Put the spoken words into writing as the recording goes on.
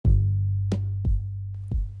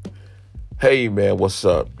Hey man, what's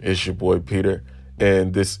up? It's your boy Peter,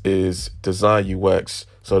 and this is Design UX.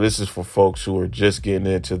 So this is for folks who are just getting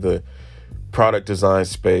into the product design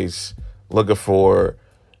space, looking for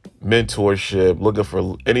mentorship, looking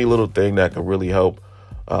for any little thing that can really help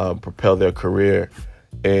propel their career.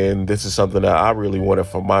 And this is something that I really wanted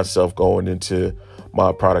for myself going into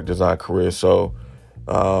my product design career. So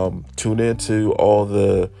tune into all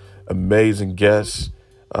the amazing guests.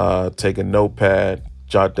 Take a notepad,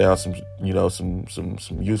 jot down some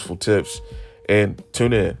useful tips, and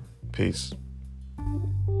tune in. Peace.